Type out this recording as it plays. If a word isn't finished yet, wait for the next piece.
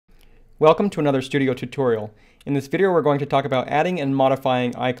Welcome to another STUDIO tutorial. In this video we're going to talk about adding and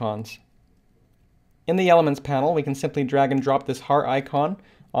modifying icons. In the Elements panel we can simply drag and drop this heart icon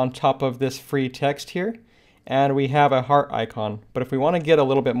on top of this free text here, and we have a heart icon. But if we want to get a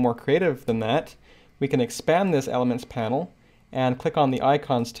little bit more creative than that, we can expand this Elements panel and click on the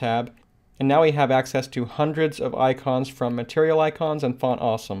Icons tab, and now we have access to hundreds of icons from Material Icons and Font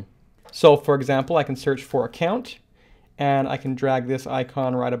Awesome. So for example, I can search for account, and I can drag this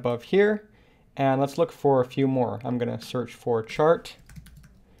icon right above here, and let's look for a few more. I'm going to search for chart,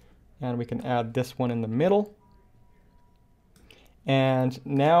 and we can add this one in the middle. And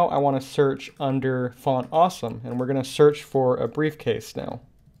now I want to search under Font Awesome, and we're going to search for a briefcase now.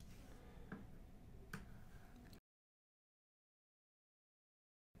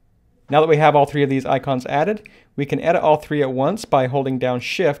 Now that we have all three of these icons added, we can edit all three at once by holding down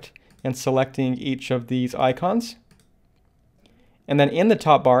Shift and selecting each of these icons. And then in the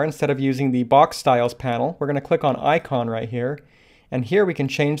top bar, instead of using the Box Styles panel, we're going to click on Icon right here. And here we can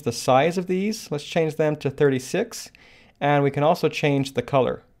change the size of these. Let's change them to 36. And we can also change the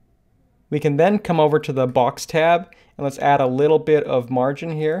color. We can then come over to the Box tab, and let's add a little bit of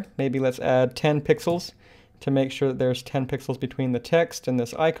margin here. Maybe let's add 10 pixels to make sure that there's 10 pixels between the text and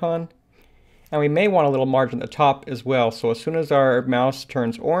this icon. And we may want a little margin at the top as well. So as soon as our mouse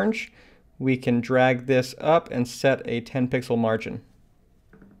turns orange, we can drag this up and set a 10 pixel margin.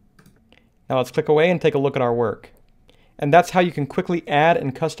 Now let's click away and take a look at our work. And that's how you can quickly add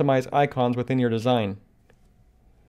and customize icons within your design.